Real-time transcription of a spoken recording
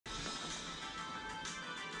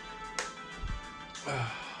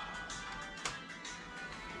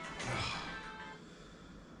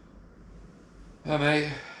Hey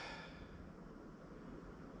mate.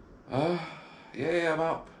 Yeah, I'm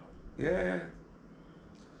up. Yeah.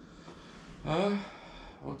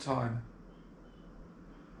 What time?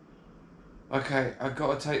 Okay, I've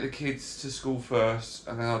got to take the kids to school first,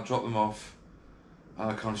 and then I'll drop them off, and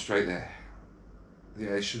I'll come straight there. Yeah,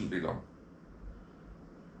 it shouldn't be long.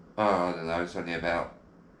 Oh, I don't know, it's only about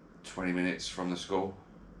 20 minutes from the school.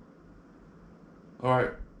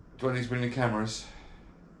 Alright, do I need to bring the cameras?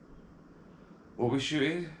 What are we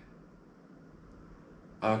shooting?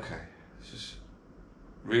 Okay, just...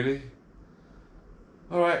 Really?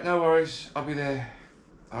 Alright, no worries, I'll be there.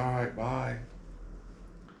 Alright, bye.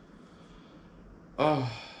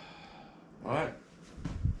 Oh, alright.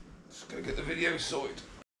 Let's go get the video sorted.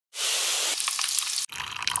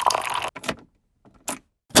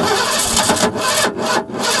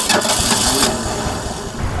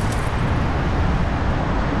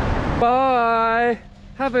 Bye.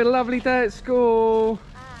 Have a lovely day at school.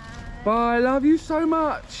 Bye. Love you so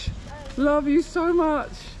much. Love you so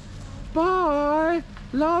much. Bye.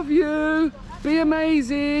 Love you. Be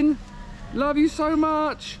amazing. Love you so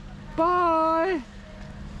much. Bye.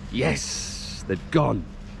 Yes, they've gone.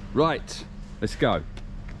 Right, let's go.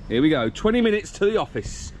 Here we go. 20 minutes to the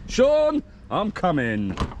office. Sean, I'm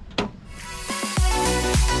coming.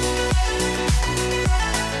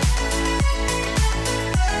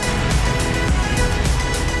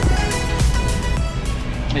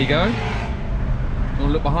 There you go. You want to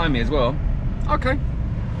look behind me as well? Okay.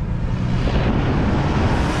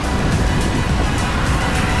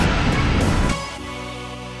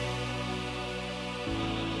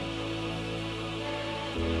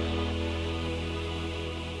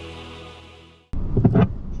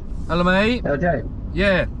 Hello, mate. Hello, Jay.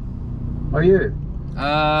 Yeah. How are you?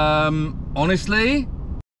 Honestly,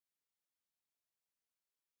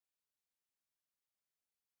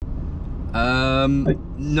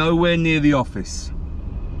 nowhere near the office.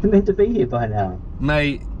 You're meant to be here by now.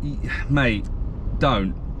 Mate,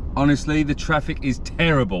 don't. Honestly, the traffic is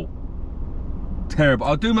terrible. Terrible.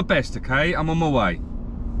 I'll do my best, okay? I'm on my way.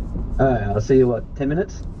 I'll see you, what, 10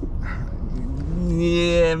 minutes?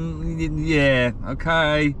 Yeah,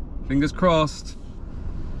 okay. Fingers crossed.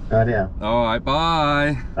 Right, yeah. Alright,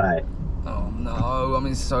 bye. Bye. Oh no, I'm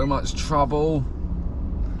in so much trouble.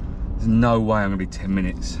 There's no way I'm gonna be 10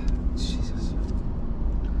 minutes. Jesus.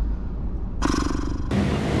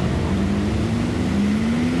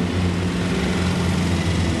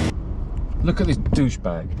 Look at this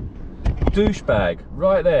douchebag. Douchebag,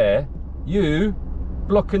 right there. You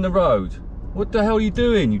blocking the road. What the hell are you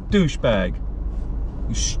doing, you douchebag?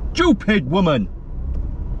 You stupid woman.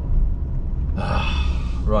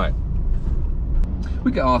 Right.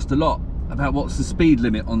 We get asked a lot about what's the speed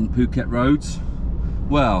limit on Phuket roads.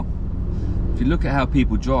 Well, if you look at how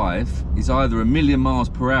people drive, it's either 1,000,000 miles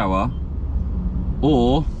per hour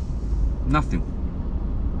or nothing.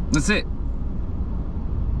 That's it.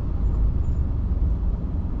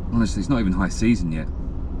 Honestly, it's not even high season yet.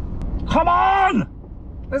 Come on!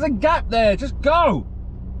 There's a gap there, just go!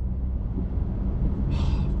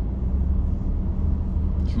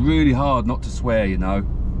 It's really hard not to swear, you know.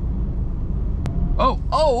 Oh,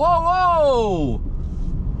 whoa!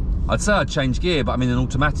 I'd say I'd change gear, but I'm in an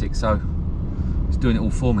automatic, so it's doing it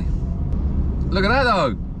all for me. Look at that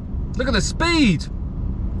though! Look at the speed!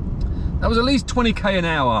 That was at least 20k an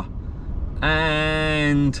hour.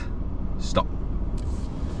 And stop.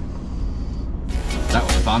 That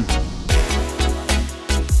was fun.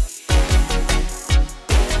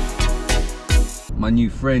 My new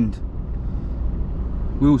friend,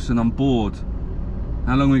 Wilson, on board.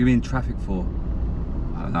 How long are we going to be in traffic for?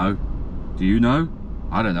 I don't know. Do you know?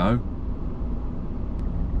 I don't know.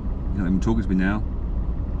 You're not even talking to me now.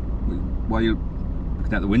 Why are you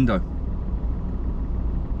looking out the window?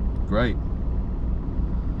 Great.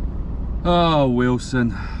 Oh,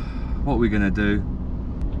 Wilson, what are we going to do?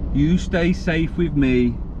 You stay safe with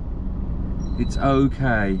me. It's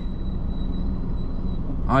okay.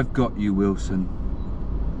 I've got you, Wilson.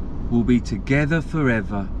 We'll be together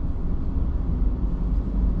forever.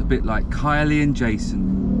 A bit like Kylie and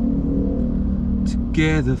Jason.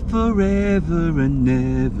 Together forever and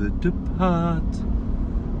never depart.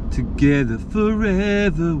 Together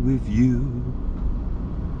forever with you.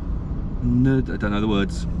 No, I don't know the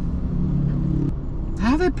words.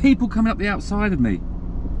 How are there people coming up the outside of me?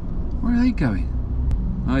 Where are they going?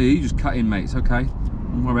 Oh yeah, you just cut in, mate. It's okay.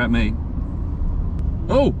 Don't worry about me.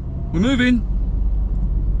 Oh, we're moving.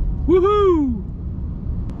 Woohoo!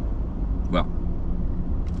 Well,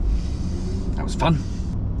 that was fun.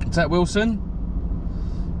 What's that, Wilson?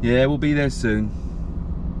 Yeah, we'll be there soon.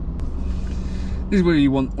 This is where you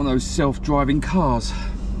want one of those self-driving cars.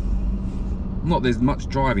 Not there's much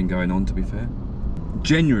driving going on, to be fair.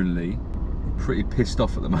 Genuinely pretty pissed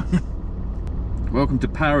off at the moment. Welcome to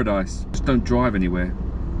paradise. Just don't drive anywhere.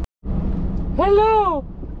 Hello,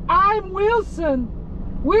 I'm Wilson.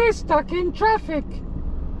 We're stuck in traffic.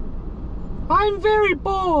 I'm very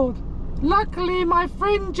bored. Luckily, my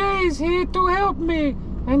friend Jay's here to help me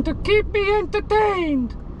and to keep me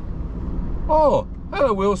entertained. Oh,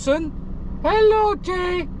 hello Wilson. Hello,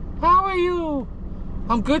 Jay. How are you?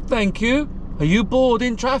 I'm good, thank you. Are you bored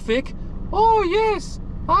in traffic? Oh, yes.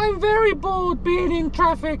 I'm very bored being in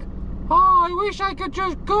traffic. Oh, I wish I could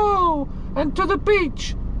just go and to the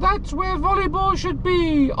beach. That's where volleyball should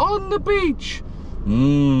be, on the beach.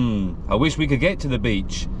 I wish we could get to the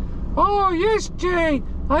beach. Oh, yes, Jay.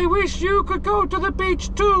 I wish you could go to the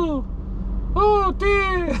beach too. Oh,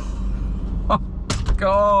 dear. Oh,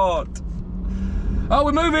 God. Oh,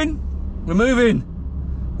 we're moving. We're moving.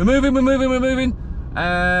 We're moving, we're moving, we're moving.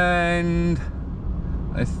 And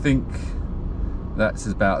I think that's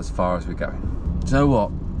about as far as we're going. Do you know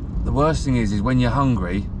what? The worst thing is when you're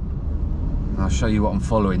hungry. I'll show you what I'm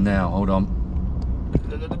following now. Hold on.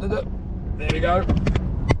 There we go.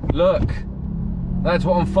 Look. That's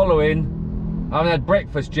what I'm following. I haven't had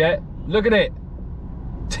breakfast yet. Look at it.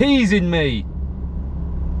 Teasing me.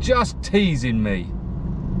 Just teasing me.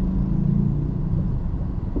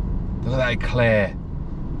 Look at that eclair.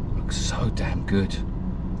 Looks so damn good.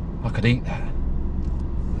 I could eat that.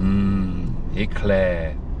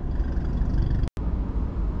 Eclair.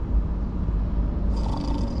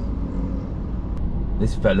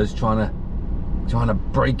 This fella's trying to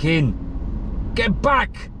break in. Get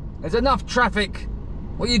back! There's enough traffic.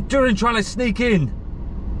 What are you doing trying to sneak in?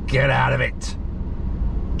 Get out of it.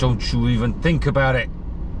 Don't you even think about it.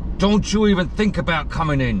 Don't you even think about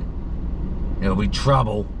coming in. There'll be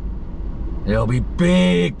trouble. There'll be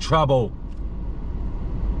big trouble.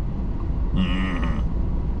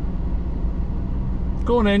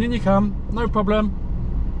 Go on in you come. No problem.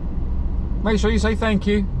 Make sure you say thank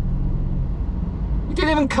you. You didn't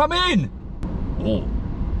even come in. Oh.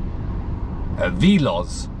 A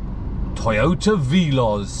Veloz. Toyota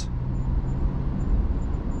Veloz.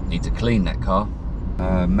 Need to clean that car.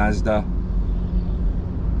 Mazda.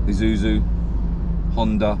 Isuzu.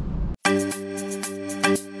 Honda.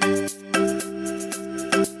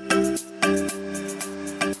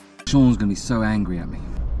 Sean's gonna be so angry at me.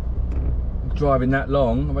 Driving that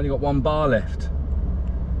long, I've only got 1 bar left.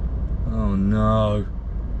 Oh no.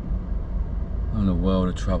 I'm in a world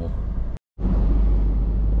of trouble. I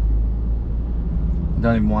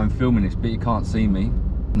don't even mind filming this, but you can't see me.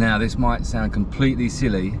 Now this might sound completely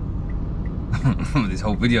silly. This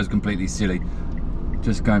whole video is completely silly.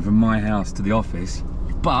 Just going from my house to the office,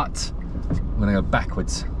 but I'm gonna go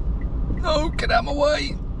backwards. No, get out of my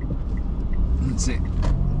way. That's it.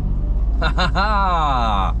 Ha ha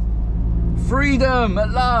ha! Freedom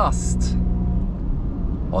at last!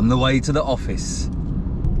 On the way to the office.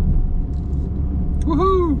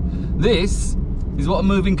 Woohoo! This is what a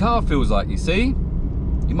moving car feels like, you see?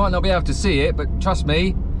 You might not be able to see it, but trust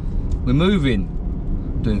me, we're moving.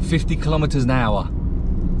 Doing 50 kilometers an hour.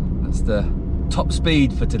 That's the top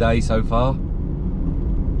speed for today so far.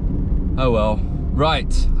 Oh well.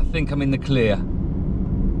 Right, I think I'm in the clear.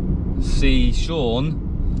 See Sean,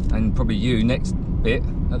 and probably you next bit,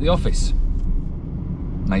 at the office.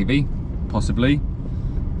 Maybe, possibly,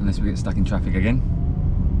 unless we get stuck in traffic again.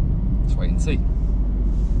 Let's wait and see.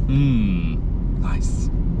 Nice.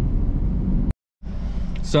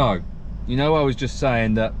 So, you know I was just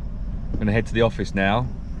saying that I'm gonna head to the office now,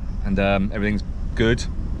 and everything's good.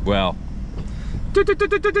 Well,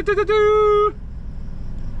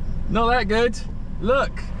 not that good.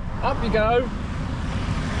 Look, up you go.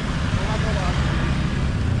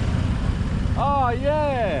 Oh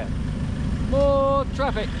yeah, more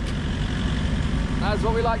traffic. That's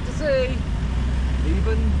what we like to see.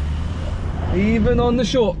 Even on the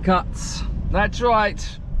shortcuts. That's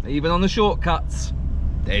right, even on the shortcuts,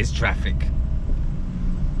 there's traffic.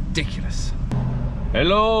 Ridiculous.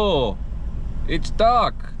 Hello, it's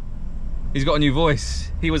Doug. He's got a new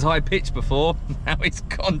voice. He was high pitched before, now he's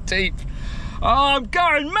gone deep. Oh, I'm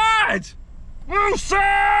going mad!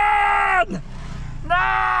 Wilson!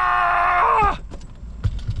 No!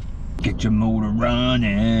 Get your motor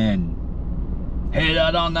running. Head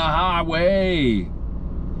out on the highway.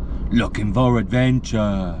 Looking for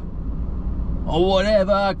adventure. Or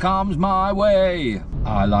whatever comes my way.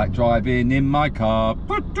 I like driving in my car.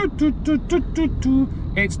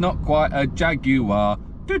 It's not quite a Jaguar.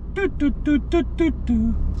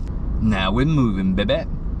 Now we're moving, baby.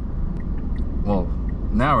 Well,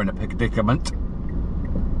 now we're in a predicament.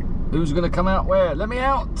 Who's gonna come out where? Let me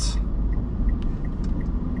out!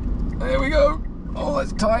 There we go! Oh,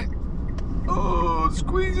 that's tight! Oh,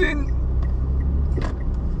 squeeze in!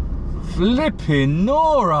 Flipping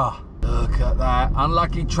Nora! Look at that,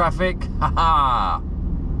 unlucky traffic, haha!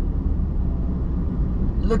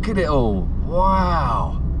 Look at it all,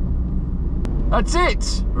 wow! That's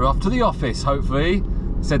it! We're off to the office, hopefully.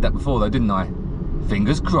 I said that before though, didn't I?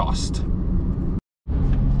 Fingers crossed.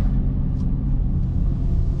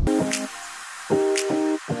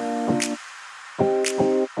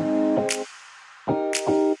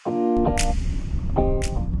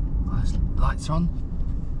 Lights on.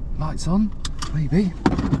 Lights on, maybe.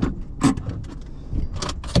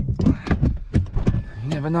 You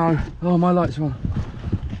never know. Oh, my lights are on.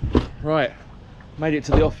 Right, made it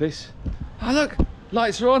to the office. Oh look,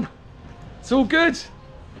 lights are on. It's all good.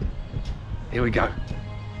 Here we go.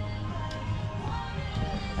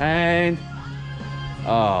 And,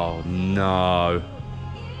 oh no.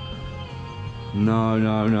 No,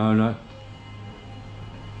 no, no, no.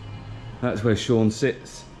 That's where Sean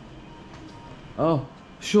sits. Oh,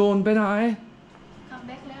 Sean, Ben I? Come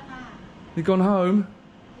backแล้วค่ะ You gone home?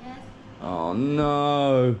 Yes. Oh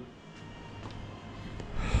no.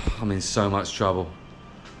 I'm in so much trouble.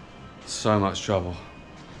 So much trouble.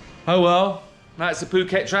 Oh well, that's the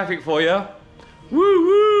Phuket traffic for you. Woo!